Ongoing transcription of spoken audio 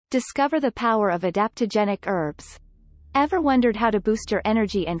Discover the power of adaptogenic herbs. Ever wondered how to boost your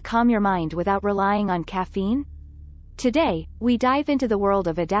energy and calm your mind without relying on caffeine? Today, we dive into the world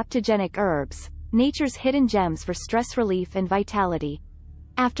of adaptogenic herbs, nature's hidden gems for stress relief and vitality.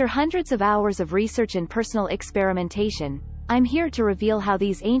 After hundreds of hours of research and personal experimentation, I'm here to reveal how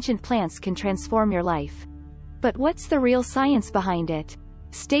these ancient plants can transform your life. But what's the real science behind it?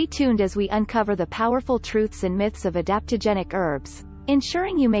 Stay tuned as we uncover the powerful truths and myths of adaptogenic herbs,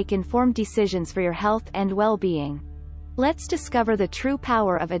 ensuring you make informed decisions for your health and well-being. Let's discover the true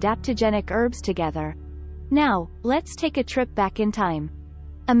power of adaptogenic herbs together. Now, let's take a trip back in time.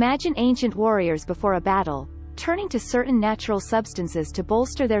 Imagine ancient warriors before a battle, turning to certain natural substances to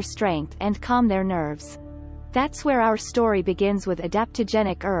bolster their strength and calm their nerves. That's where our story begins with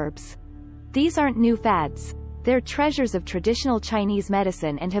adaptogenic herbs. These aren't new fads. They're treasures of traditional Chinese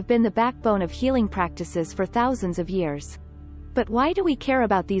medicine and have been the backbone of healing practices for thousands of years. But why do we care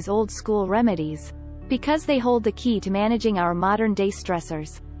about these old-school remedies? Because they hold the key to managing our modern-day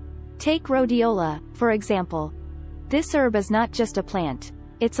stressors. Take rhodiola, for example. This herb is not just a plant.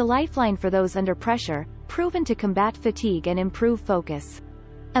 It's a lifeline for those under pressure, proven to combat fatigue and improve focus.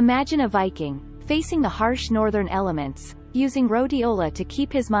 Imagine a Viking, facing the harsh northern elements, using rhodiola to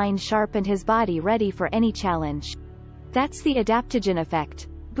keep his mind sharp and his body ready for any challenge. That's the adaptogen effect,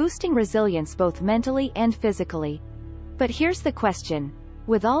 boosting resilience both mentally and physically. But here's the question.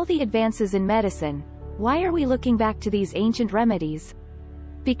 With all the advances in medicine, why are we looking back to these ancient remedies?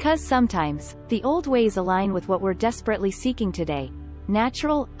 Because sometimes, the old ways align with what we're desperately seeking today: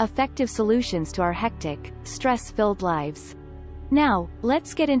 natural, effective solutions to our hectic, stress-filled lives. Now,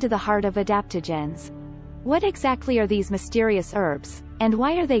 let's get into the heart of adaptogens. What exactly are these mysterious herbs, and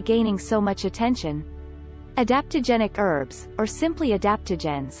why are they gaining so much attention? Adaptogenic herbs, or simply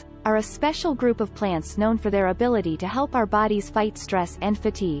adaptogens, are a special group of plants known for their ability to help our bodies fight stress and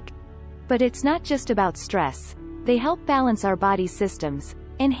fatigue. But it's not just about stress. They help balance our body's systems,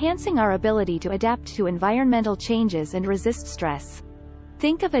 enhancing our ability to adapt to environmental changes and resist stress.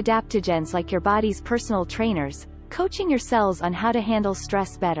 Think of adaptogens like your body's personal trainers, coaching your cells on how to handle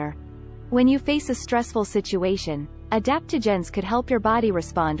stress better. When you face a stressful situation, adaptogens could help your body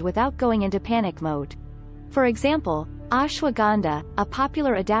respond without going into panic mode. For example, Ashwagandha, a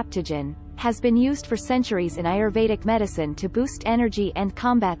popular adaptogen, has been used for centuries in Ayurvedic medicine to boost energy and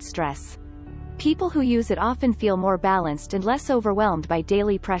combat stress. People who use it often feel more balanced and less overwhelmed by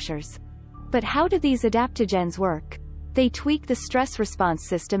daily pressures. But how do these adaptogens work? They tweak the stress response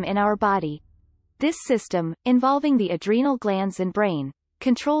system in our body. This system, involving the adrenal glands and brain,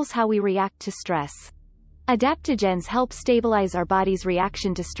 controls how we react to stress. Adaptogens help stabilize our body's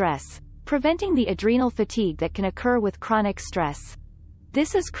reaction to stress, preventing the adrenal fatigue that can occur with chronic stress.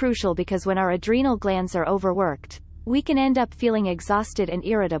 This is crucial because when our adrenal glands are overworked, we can end up feeling exhausted and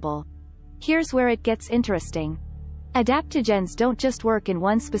irritable. Here's where it gets interesting. Adaptogens don't just work in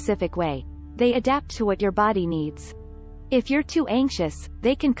one specific way. They adapt to what your body needs. If you're too anxious,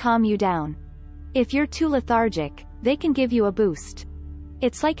 they can calm you down. If you're too lethargic, they can give you a boost.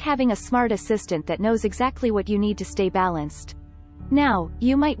 It's like having a smart assistant that knows exactly what you need to stay balanced. Now,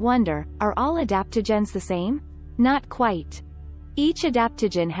 you might wonder, are all adaptogens the same? Not quite. Each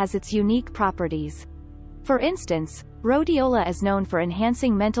adaptogen has its unique properties. For instance, rhodiola is known for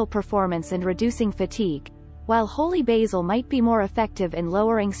enhancing mental performance and reducing fatigue, while Holy Basil might be more effective in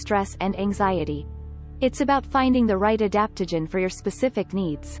lowering stress and anxiety. It's about finding the right adaptogen for your specific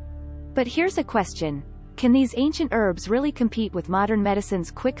needs. But here's a question. Can these ancient herbs really compete with modern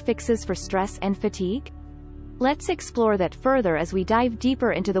medicine's quick fixes for stress and fatigue? Let's explore that further as we dive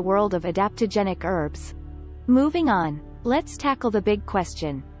deeper into the world of adaptogenic herbs. Moving on, let's tackle the big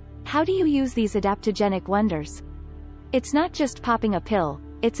question. How do you use these adaptogenic wonders? It's not just popping a pill,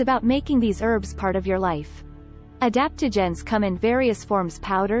 it's about making these herbs part of your life. Adaptogens come in various forms: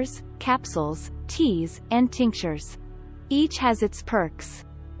 powders, capsules, teas, and tinctures. Each has its perks.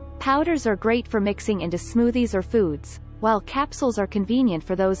 Powders are great for mixing into smoothies or foods, while capsules are convenient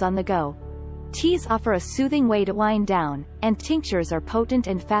for those on the go. Teas offer a soothing way to wind down, and tinctures are potent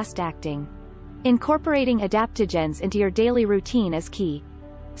and fast-acting. Incorporating adaptogens into your daily routine is key.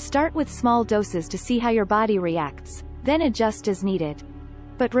 Start with small doses to see how your body reacts, then adjust as needed.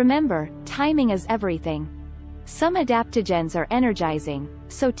 But remember, timing is everything. Some adaptogens are energizing,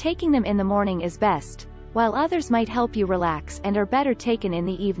 so taking them in the morning is best, while others might help you relax and are better taken in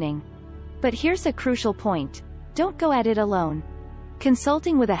the evening. But here's a crucial point. Don't go at it alone.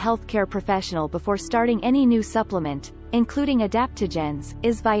 Consulting with a healthcare professional before starting any new supplement, including adaptogens,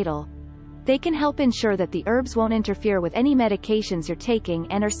 is vital. They can help ensure that the herbs won't interfere with any medications you're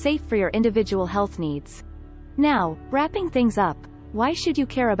taking and are safe for your individual health needs. Now, wrapping things up, Why should you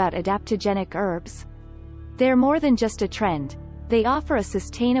care about adaptogenic herbs? They're more than just a trend. They offer a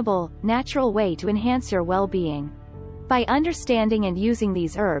sustainable, natural way to enhance your well-being. By understanding and using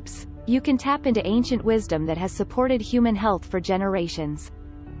these herbs, you can tap into ancient wisdom that has supported human health for generations.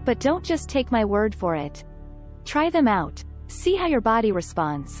 But don't just take my word for it. Try them out, see how your body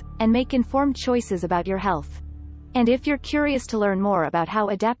responds, and make informed choices about your health. And if you're curious to learn more about how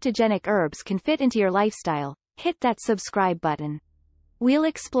adaptogenic herbs can fit into your lifestyle, hit that subscribe button. We'll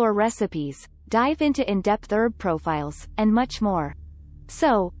explore recipes, dive into in-depth herb profiles, and much more.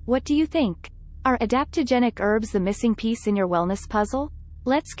 So, what do you think? Are adaptogenic herbs the missing piece in your wellness puzzle?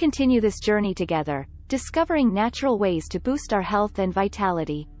 Let's continue this journey together, discovering natural ways to boost our health and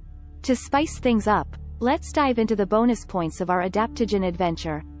vitality. To spice things up, let's dive into the bonus points of our adaptogen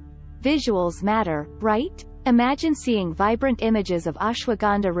adventure. Visuals matter, right? Imagine seeing vibrant images of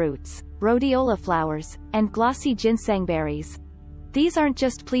ashwagandha roots, rhodiola flowers, and glossy ginseng berries. These aren't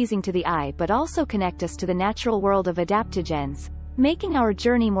just pleasing to the eye but also connect us to the natural world of adaptogens, making our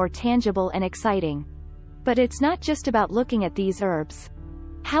journey more tangible and exciting. But it's not just about looking at these herbs.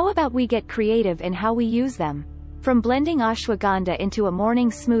 How about we get creative in how we use them? From blending ashwagandha into a morning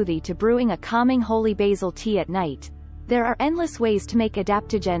smoothie to brewing a calming holy basil tea at night, there are endless ways to make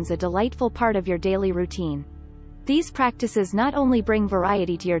adaptogens a delightful part of your daily routine. These practices not only bring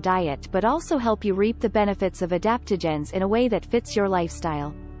variety to your diet but also help you reap the benefits of adaptogens in a way that fits your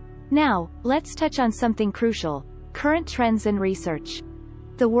lifestyle. Now, let's touch on something crucial: current trends and research.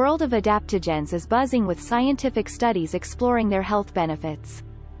 The world of adaptogens is buzzing with scientific studies exploring their health benefits.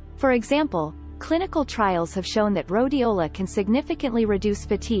 For example, clinical trials have shown that rhodiola can significantly reduce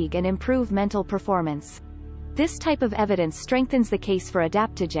fatigue and improve mental performance. This type of evidence strengthens the case for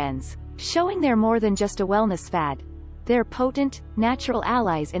adaptogens, showing they're more than just a wellness fad. They're potent, natural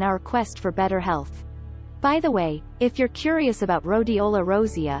allies in our quest for better health. By the way, if you're curious about Rhodiola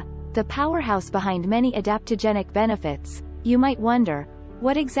rosea, the powerhouse behind many adaptogenic benefits, you might wonder,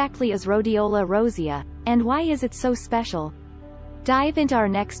 what exactly is Rhodiola rosea, and why is it so special? Dive into our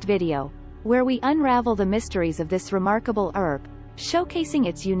next video, where we unravel the mysteries of this remarkable herb, showcasing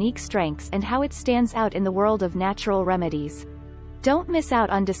its unique strengths and how it stands out in the world of natural remedies. Don't miss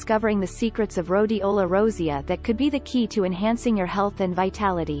out on discovering the secrets of Rhodiola rosea that could be the key to enhancing your health and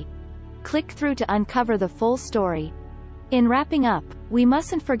vitality. Click through to uncover the full story. In wrapping up, we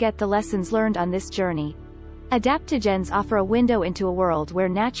mustn't forget the lessons learned on this journey. Adaptogens offer a window into a world where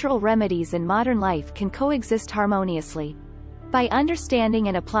natural remedies and modern life can coexist harmoniously. By understanding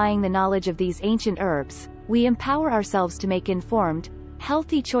and applying the knowledge of these ancient herbs, we empower ourselves to make informed,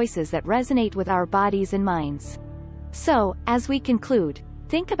 healthy choices that resonate with our bodies and minds. So, as we conclude,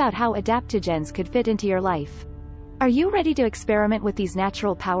 think about how adaptogens could fit into your life. Are you ready to experiment with these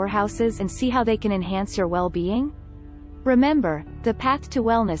natural powerhouses and see how they can enhance your well-being? Remember, the path to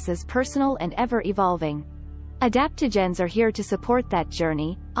wellness is personal and ever-evolving. Adaptogens are here to support that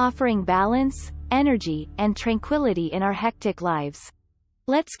journey, offering balance, energy, and tranquility in our hectic lives.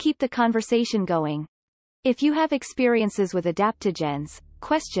 Let's keep the conversation going. If you have experiences with adaptogens,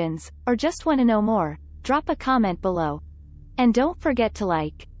 questions, or just want to know more, drop a comment below. And don't forget to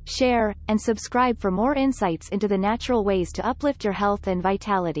like, share, and subscribe for more insights into the natural ways to uplift your health and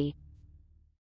vitality.